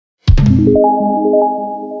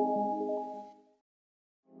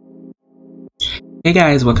Hey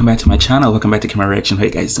guys, welcome back to my channel. Welcome back to Kemari Reaction. How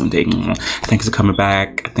you guys doing today? Thanks for coming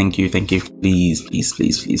back. Thank you. Please. I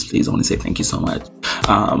want to say thank you so much.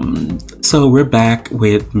 So we're back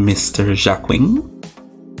with Mr. Joaquín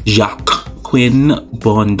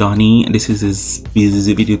Bondoni. This is his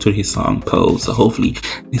video to his song Pose. So hopefully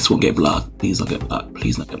this won't get blocked. Please don't get blocked.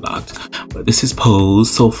 Please don't get blocked. But this is Pose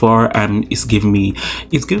so far, and it's giving me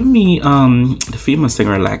the female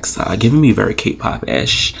singer Alexa, giving me very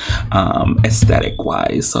K-pop-ish aesthetic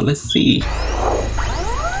wise. So let's see.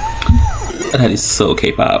 That is so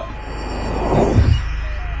K-pop.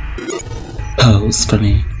 Pose for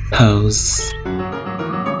me. Pose.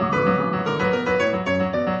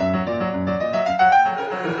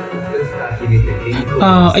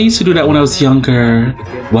 I used to do that when I was younger.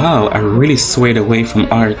 Wow, I really swayed away from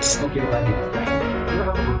art.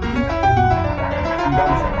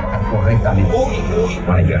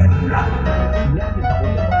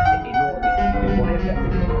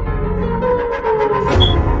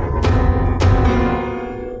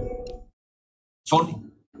 Son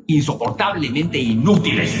insoportablemente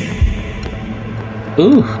inútiles.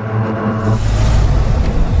 Ooh.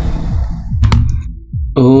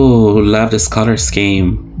 Oh, love this color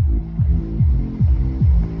scheme.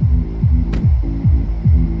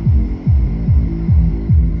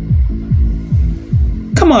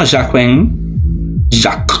 Come on, Joaquín.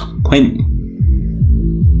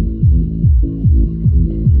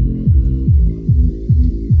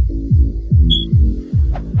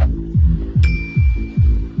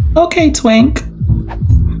 Okay, Twink.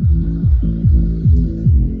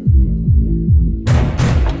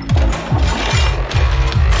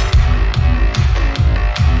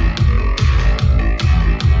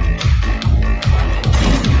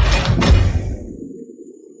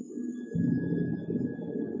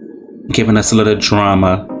 Giving us a little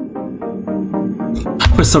drama.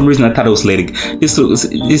 For some reason, I thought it was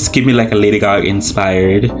this give me like a Lady Gaga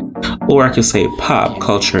inspired, or I could say pop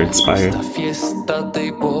culture inspired.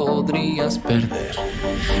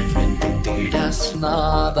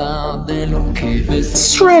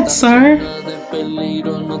 Stretch, sir.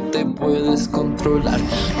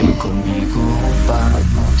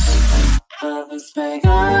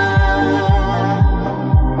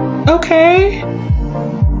 Okay.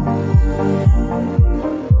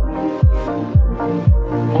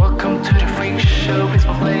 Welcome to the freak show, it's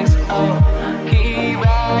my place. Oh, here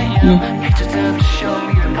I am. It's your time to show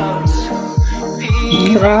me your pose.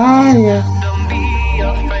 Here I am. Don't be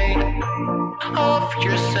afraid of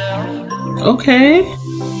yourself. Okay.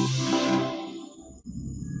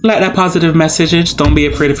 Like that positive message. Don't be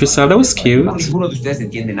afraid of yourself. That was cute.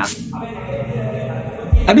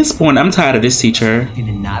 At this point, I'm tired of this teacher.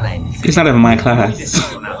 It's not even my class.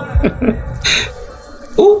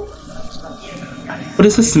 Ooh. What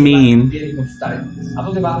does this mean?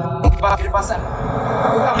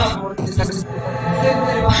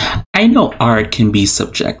 I know art can be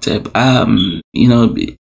subjective. You know,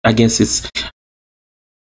 I guess it's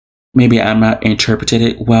maybe I'm not interpreted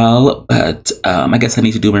it well, but I guess I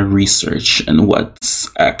need to do my research and what's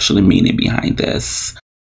actually meaning behind this.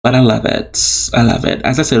 But I love it. I love it.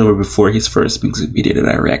 As I said over before, his first music video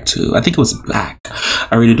that I react to, I think it was Black.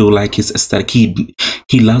 I really do like his aesthetic.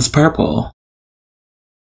 He loves purple.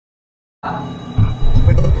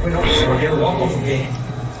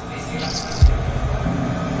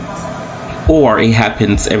 Or it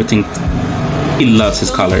happens, everything. He loves his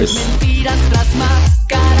colors.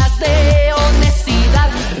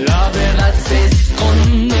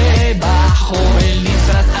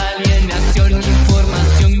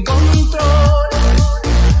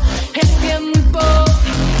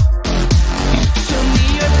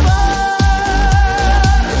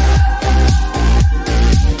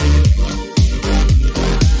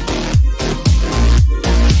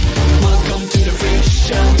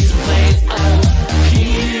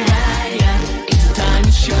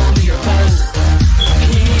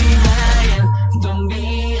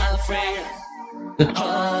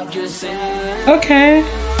 Okay.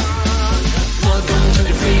 Welcome to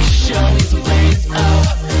the free show, it's a place. Oh,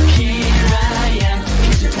 here I am.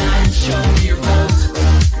 It's your time to show me your pose.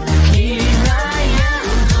 Here I am.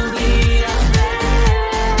 Don't be afraid.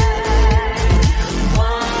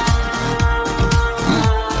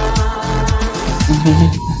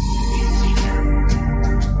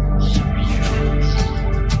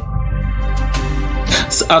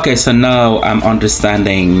 Okay, so now I'm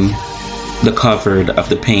understanding the cover of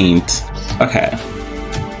the paint. Okay.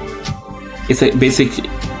 It's a basic.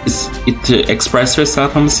 Is it to express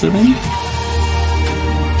herself? I'm assuming.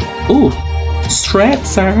 Ooh, stretch,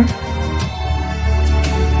 sir.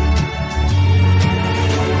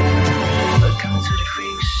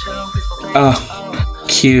 Oh,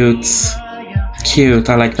 cute. Cute.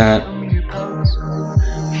 I like that.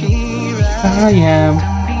 I am.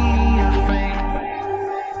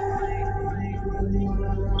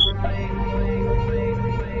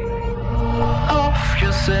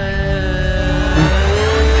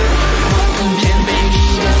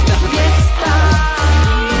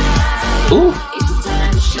 Ooh.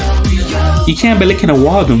 You can't be licking a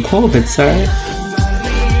wall during COVID, sir.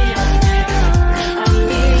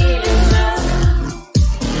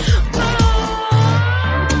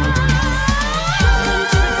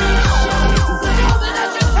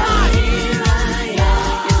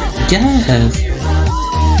 Yes.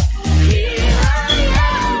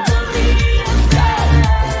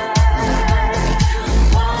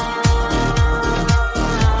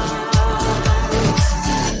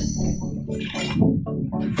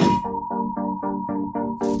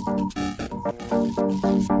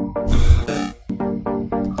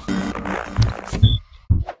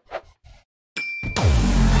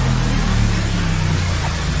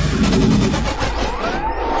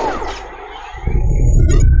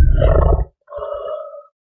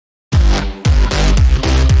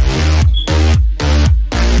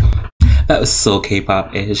 That was so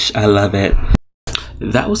K-pop-ish. I love it.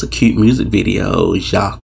 That was a cute music video,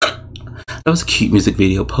 Jacques. That was a cute music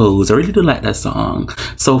video, Pose. I really do like that song.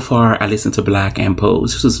 So far, I listened to Black and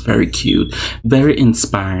Pose. This was very cute, very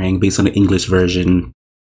inspiring based on the English version.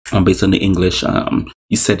 Based on the English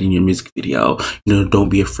you said in your music video, you know, don't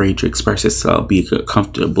be afraid to express yourself, be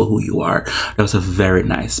comfortable who you are. That was a very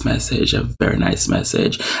nice message, a very nice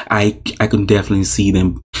message. I can definitely see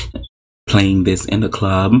them playing this in the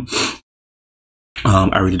club.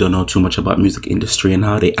 I really don't know too much about music industry and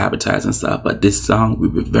how they advertise and stuff, but this song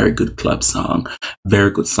would be a very good club song,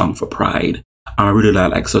 very good song for Pride. I really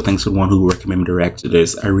like, so thanks to the one who recommended me direct to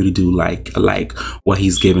this. I really do like what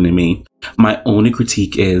he's given to me. My only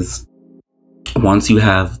critique is once you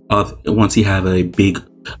have a big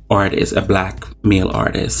artist, a black male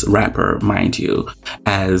artist, rapper, mind you,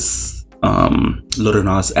 as Lil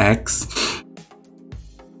Nas X,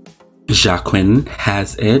 Joaquín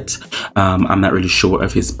has it. I'm not really sure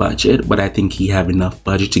of his budget, but I think he have enough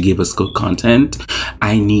budget to give us good content.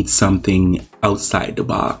 I need something outside the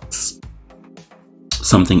box.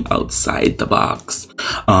 Something outside the box.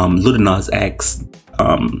 Lil Nas X,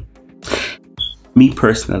 me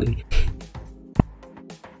personally,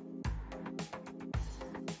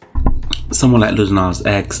 someone like Lil Nas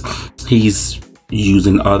X, he's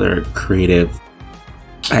using other creative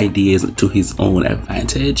ideas to his own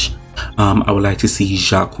advantage. I would like to see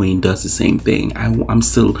Joaquín does the same thing. I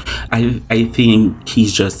think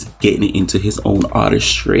he's just getting into his own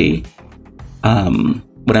artistry.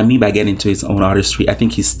 What I mean by getting into his own artistry, I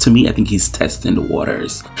think he's testing the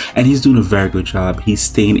waters, and he's doing a very good job. He's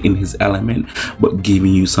staying in his element, but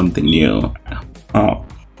giving you something new.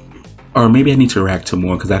 Or maybe I need to react to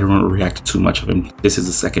more because I don't react to too much of him. This is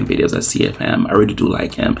the second video I see of him. I really do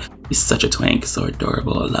like him. He's such a twink, so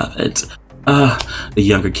adorable. I love it. The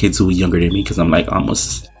younger kids who are younger than me, because I'm like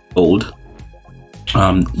almost old.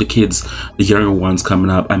 The younger ones coming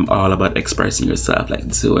up, I'm all about expressing yourself. Like,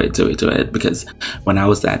 do it. Because when I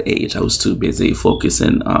was that age, I was too busy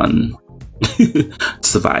focusing on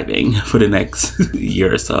surviving for the next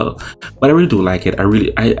year or so. But I really do like it.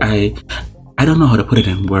 I don't know how to put it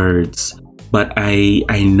in words, but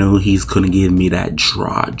I know he's gonna give me that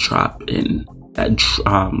jaw-dropping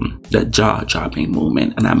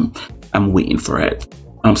moment, and I'm waiting for it.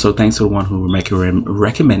 So thanks to the one who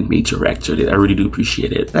recommend me to react to it. I really do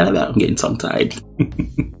appreciate it. I'm getting tongue-tied.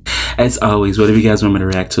 As always, whatever you guys want me to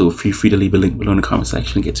react to, feel free to leave a link below in the comment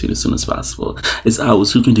section and get to it as soon as possible. As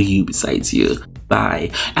always, who can do you besides you?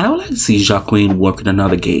 Bye. And I would like to see Joaquín work with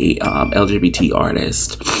another gay LGBT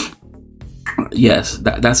artist. Yes,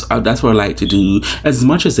 that's what I like to do. As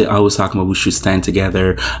much as they always talk about we should stand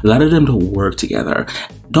together, a lot of them don't work together.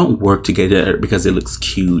 Don't work together because it looks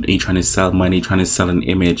cute and you're trying to sell money, trying to sell an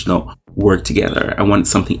image. No, work together. I want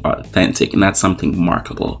something authentic, not something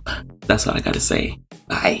marketable. That's all I gotta say.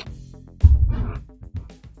 Bye.